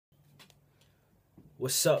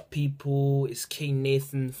What's up, people? It's King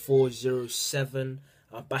Nathan 407.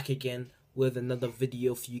 I'm back again with another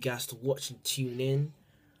video for you guys to watch and tune in.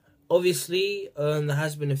 Obviously, there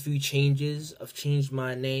has been a few changes. I've changed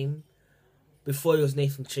my name. Before it was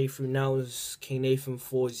Nathan Chafru, now it's King Nathan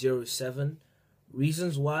 407.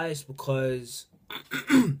 Reasons why is because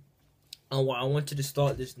I wanted to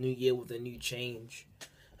start this new year with a new change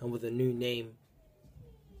and with a new name.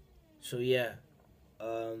 So yeah.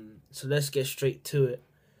 So let's get straight to it.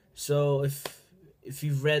 So if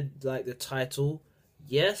you've read like the title,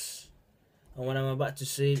 yes, and what I'm about to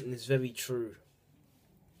say is very true.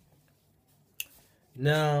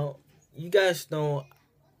 Now, you guys know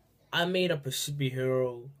I made up a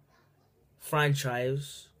superhero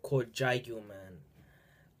franchise called Jaguar-Man,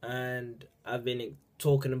 and I've been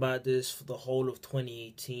talking about this for the whole of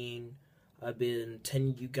 2018. I've been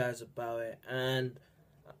telling you guys about it, and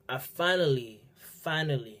I finally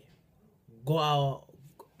got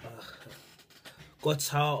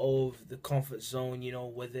out of the comfort zone,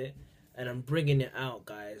 with it, and I'm bringing it out,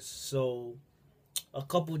 guys. So a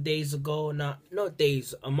couple days ago, a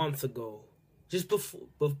month ago, just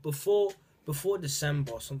before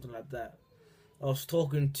December or something like that, I was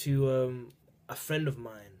talking to a friend of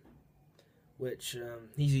mine, which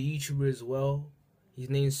he's a YouTuber as well. His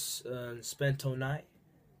name's Spento Knight.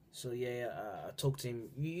 So yeah, I talked to him.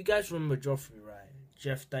 You guys remember Joffrey, right?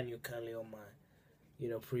 Jeff Daniel Kelly on my,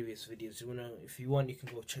 previous videos. If you want, you can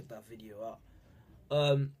go check that video out.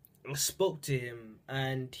 I spoke to him,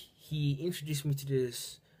 and he introduced me to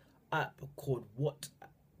this app called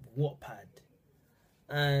Wattpad,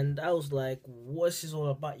 and I was like, "What's this all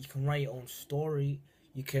about?" You can write your own story.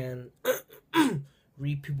 You can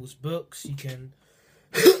read people's books. You can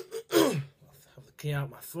I have to clear out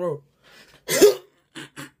my throat.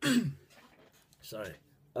 Sorry.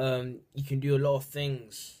 You can do a lot of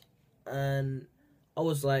things, and I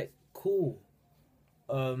was like, cool.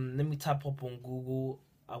 Let me type up on Google.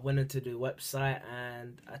 I went into the website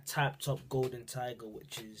and I typed up Golden Tiger,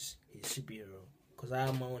 which is his superhero, because I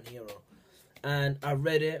am my own hero. And I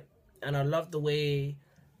read it, and I loved the way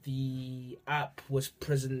the app was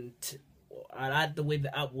present. I liked the way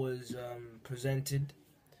the app was presented,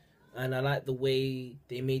 and I liked the way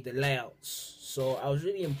they made the layouts. So I was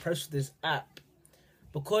really impressed with this app,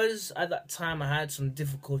 because at that time I had some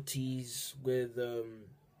difficulties with the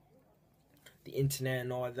internet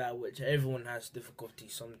and all that, which everyone has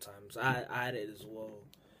difficulties sometimes. I had it as well,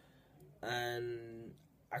 and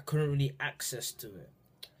I couldn't really access to it.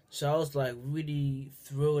 So I was like really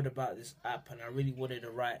thrilled about this app, and I really wanted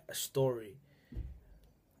to write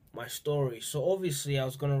my story. So obviously I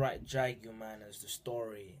was gonna write Jaguar-Man as the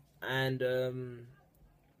story, and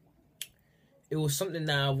it was something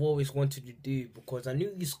that I've always wanted to do, because I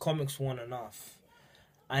knew these comics weren't enough.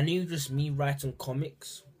 I knew just me writing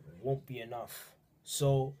comics won't be enough.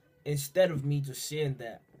 So instead of me just saying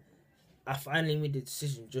that, I finally made the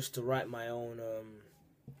decision just to write my own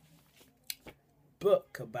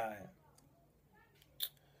book about it.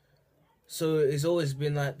 So it's always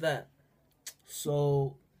been like that.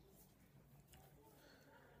 So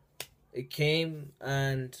it came,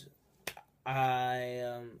 and I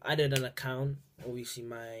added an account, obviously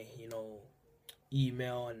my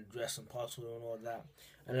email and address and password and all that,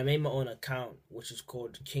 and I made my own account, which is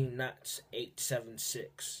called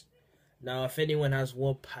KingNats876. Now, if anyone has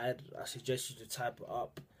Wattpad, I suggest you to type it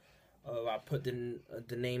up. I put the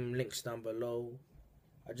name links down below.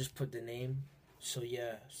 I just put the name, so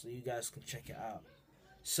yeah, so you guys can check it out.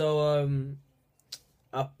 So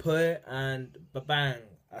I put it, and bang,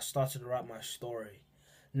 I started to write my story.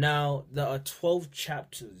 Now, there are 12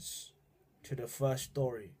 chapters to the first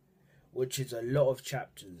story, which is a lot of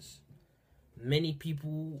chapters. Many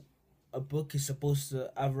people, a book is supposed to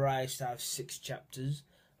average to have 6 chapters,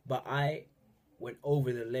 but I went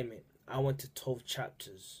over the limit. I went to 12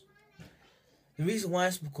 chapters. The reason why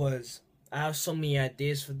is because I have so many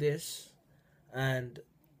ideas for this, and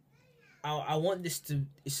I want this to,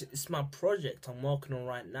 it's my project I'm working on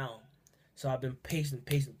right now. So I've been pacing,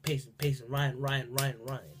 writing.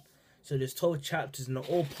 So there's 12 chapters, and they're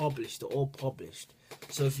all published.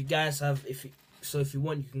 So if you guys have, if you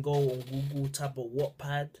want, you can go on Google, type of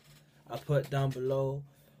Wattpad. I put it down below.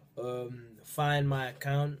 Find my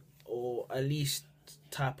account, or at least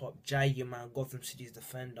type up Jaguar-Man, Gotham City's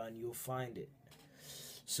Defender, and you'll find it.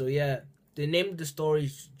 So yeah, the name of the story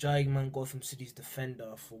is Jaguar-Man, Gotham City's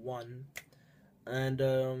Defender, for one, and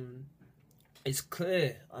it's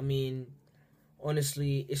clear. I mean,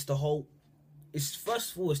 honestly, first of all, it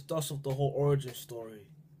starts off the whole origin story.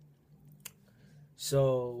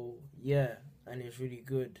 So yeah, and it's really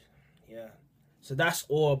good. Yeah, So that's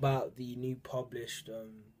all about the new published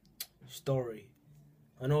story.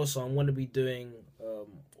 And also, I'm going to be doing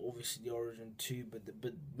obviously the Origin 2, but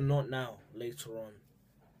not now, later on.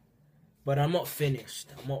 But I'm not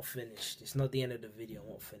finished. I'm not finished. It's not the end of the video. I'm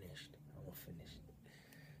not finished. I'm not finished.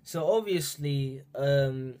 So obviously,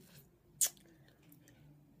 I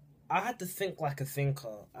had to think like a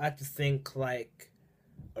thinker. I had to think like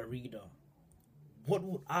a reader. What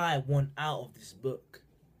would I want out of this book?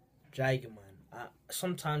 Jaguar-Man.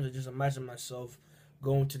 Sometimes I just imagine myself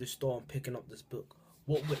going to the store and picking up this book.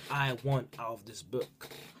 What would I want out of this book?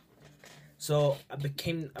 So I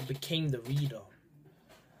became the reader.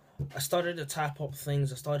 I started to type up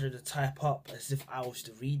things. I started to type up as if I was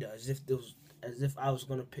the reader, as if I was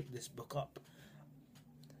gonna pick this book up.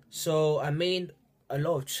 So I made a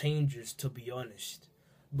lot of changes, to be honest,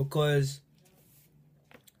 because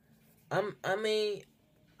I don't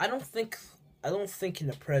think in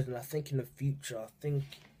the present. I think in the future. I think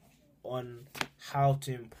on how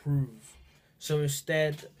to improve. So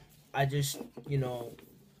instead, I just,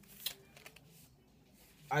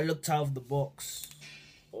 I looked out of the box,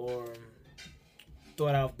 or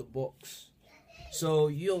thought out of the box. So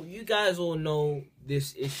you guys all know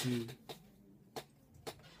this issue,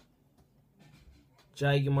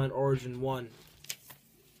 Jaguar-Man Origin 1.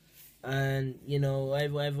 And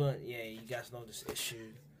everyone, yeah, you guys know this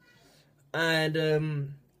issue. And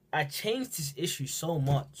I changed this issue so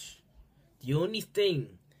much. The only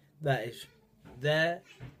thing that is there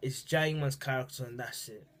is Jaguar-Man's character, and that's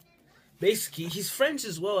it. Basically, his friends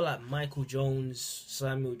as well, like Michael Jones,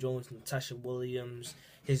 Samuel Jones, Natasha Williams,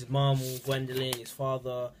 his mom, Gwendolyn, his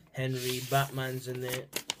father, Henry, Batman's in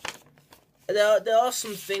it. There are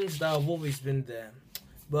some things that have always been there.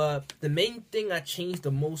 But the main thing I changed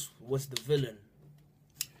the most was the villain.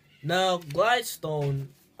 Now,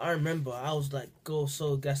 Glidestone, I remember I was like,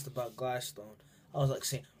 so gassed about Glidestone. I was like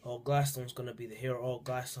saying, oh, Glidestone's gonna be the hero, oh,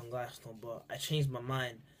 Glidestone. But I changed my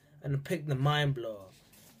mind and I picked the Mind Blower.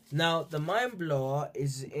 Now, the Mind Blower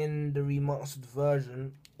is in the remastered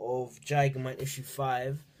version of Jaguar-Man issue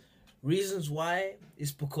 5. Reasons why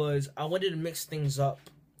is because I wanted to mix things up.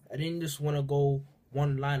 I didn't just want to go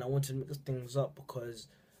one line. I wanted to mix things up because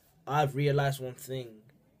I've realized one thing.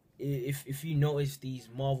 If you notice these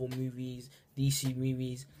Marvel movies, DC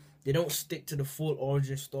movies, they don't stick to the full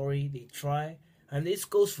origin story. They try. And this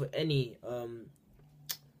goes for any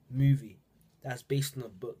movie that's based on a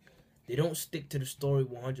book. They don't stick to the story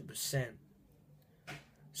 100%.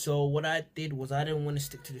 So what I did was I didn't want to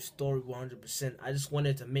stick to the story 100%. I just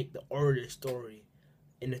wanted to make the origin story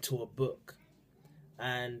into a book.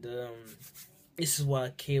 And this is why I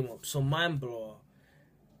came up. So Mind Blower.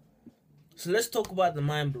 So let's talk about the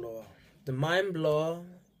Mind Blower. The Mind Blower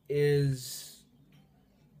is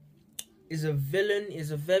a villain,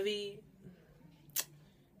 is a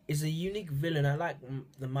unique villain. I like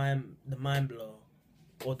the Mind Blower,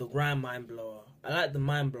 or the Grand Mind Blower. I like the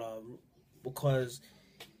Mind Blower because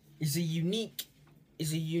he's a unique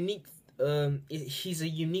villain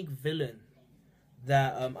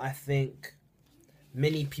that I think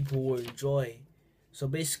many people will enjoy. So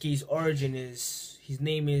basically, his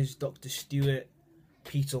name is Dr. Stuart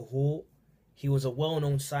Peter Hall. He was a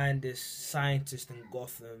well-known scientist in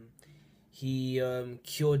Gotham. He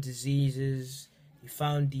cured diseases. He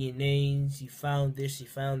found DNAs. He found this. He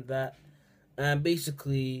found that. And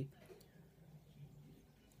basically,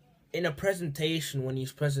 in a presentation, when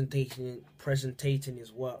he's presenting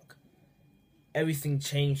his work, everything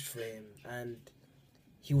changed for him, and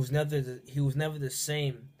he was never the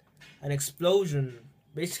same. An explosion.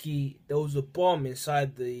 Basically, there was a bomb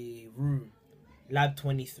inside the room, Lab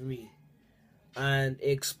 23, and it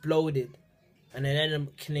exploded, and it ended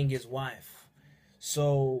up killing his wife.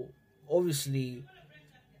 So obviously,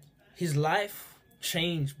 his life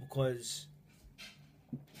changed because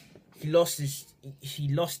he lost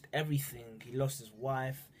everything. He lost his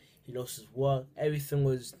wife. He lost his work. Everything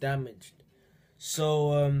was damaged.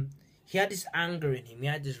 So he had this anger in him. He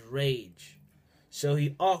had this rage. So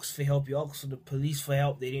he asked for help. He asked for the police for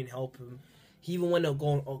help. They didn't help him. He even went to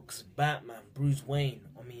go and ask Batman, Bruce Wayne.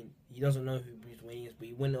 I mean, he doesn't know who Bruce Wayne is, but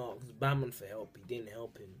he went to ask Batman for help. He didn't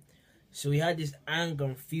help him. So he had this anger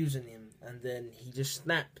and fuse in him, and then he just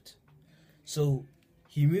snapped. So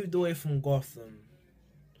he moved away from Gotham.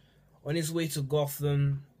 On his way to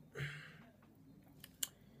Gotham,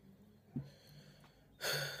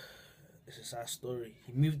 it's a sad story.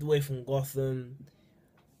 He moved away from Gotham.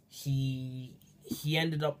 He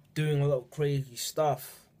ended up doing a lot of crazy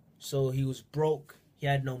stuff. So he was broke. He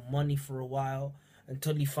had no money for a while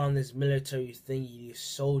until he found this military thing, these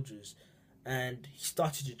soldiers, and he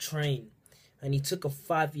started to train. and he took a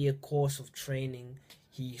 5-year course of training.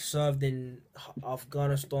 He served in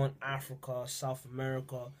Afghanistan, Africa, South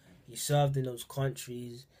America. He served in those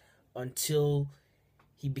countries until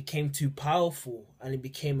he became too powerful and he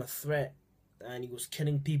became a threat, and he was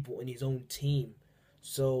killing people in his own team.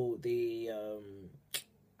 So they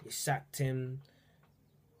sacked him.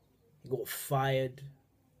 He got fired,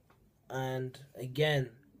 and again,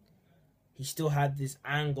 he still had this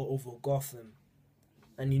anger over Gotham,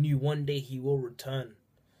 and he knew one day he will return.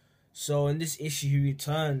 So in this issue, he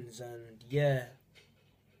returns, and yeah,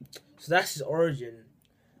 so that's his origin,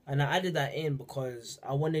 and I added that in because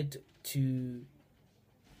I wanted to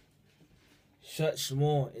search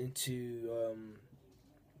more into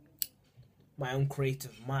my own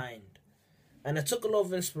creative mind. And I took a lot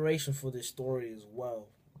of inspiration for this story as well.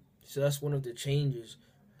 So that's one of the changes.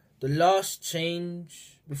 The last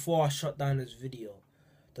change, before I shut down this video,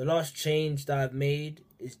 the last change that I've made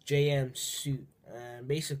is JM's suit. And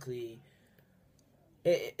basically,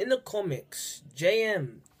 in the comics,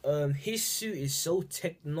 JM, his suit is so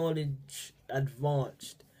technology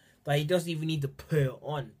advanced that he doesn't even need to put it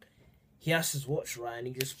on. He has his watch right and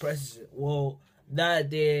he just presses it. Well, that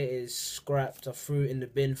idea is scrapped. I threw it in the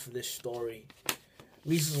bin for this story.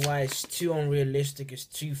 Reasons why it's too unrealistic, it's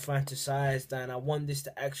too fantasized, and I want this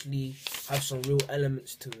to actually have some real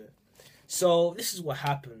elements to it. So this is what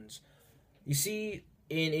happens. You see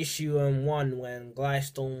in issue 1 when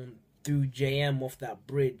Glystone threw JM off that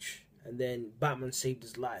bridge and then Batman saved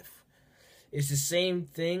his life. It's the same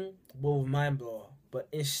thing but with Mind Blower. But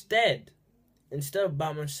instead of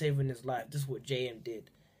Batman saving his life, this is what JM did.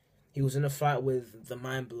 He was in a fight with the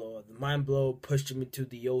Mind Blower. The Mind Blower pushed him into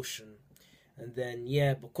the ocean. And then,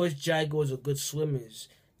 yeah, because Jaguars are good swimmers,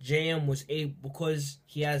 JM was able, because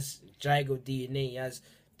he has Jaguar DNA, he has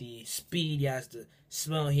the speed, he has the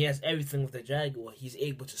smell, he has everything with the Jaguar, he's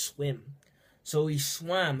able to swim. So he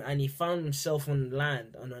swam and he found himself on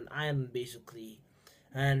land, on an island basically.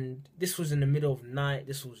 And this was in the middle of night,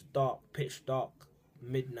 this was dark, pitch dark,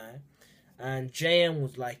 midnight. And JM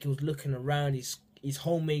was like, he was looking around, his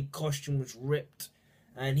homemade costume was ripped.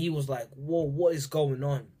 And he was like, whoa, what is going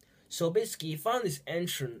on? So basically, he found this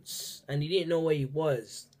entrance, and he didn't know where he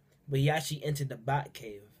was, but he actually entered the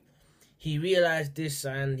Batcave. He realized this,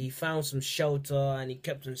 and he found some shelter, and he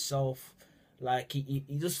kept himself, like, he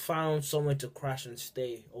just found somewhere to crash and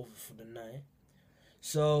stay over for the night.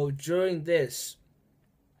 So during this,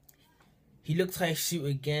 he looked at his suit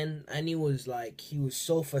again, and he was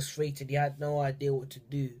so frustrated, he had no idea what to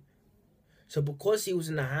do. So because he was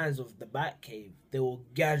in the hands of the Batcave, there were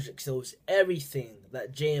gadgets, there was everything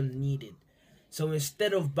that JM needed. So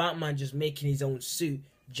instead of Batman just making his own suit,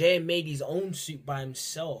 JM made his own suit by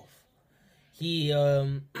himself. He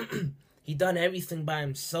he done everything by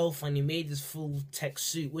himself, and he made his full tech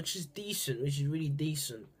suit, which is decent, which is really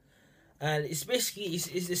decent. And it's basically,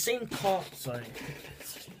 it's the same cut,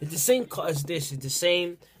 it's the same cut as this, it's the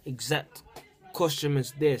same exact costume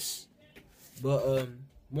as this, but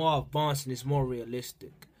more advanced and it's more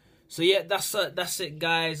realistic. So yeah, that's it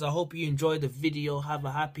guys. I hope you enjoyed the video. Have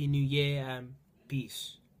a happy new year and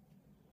peace.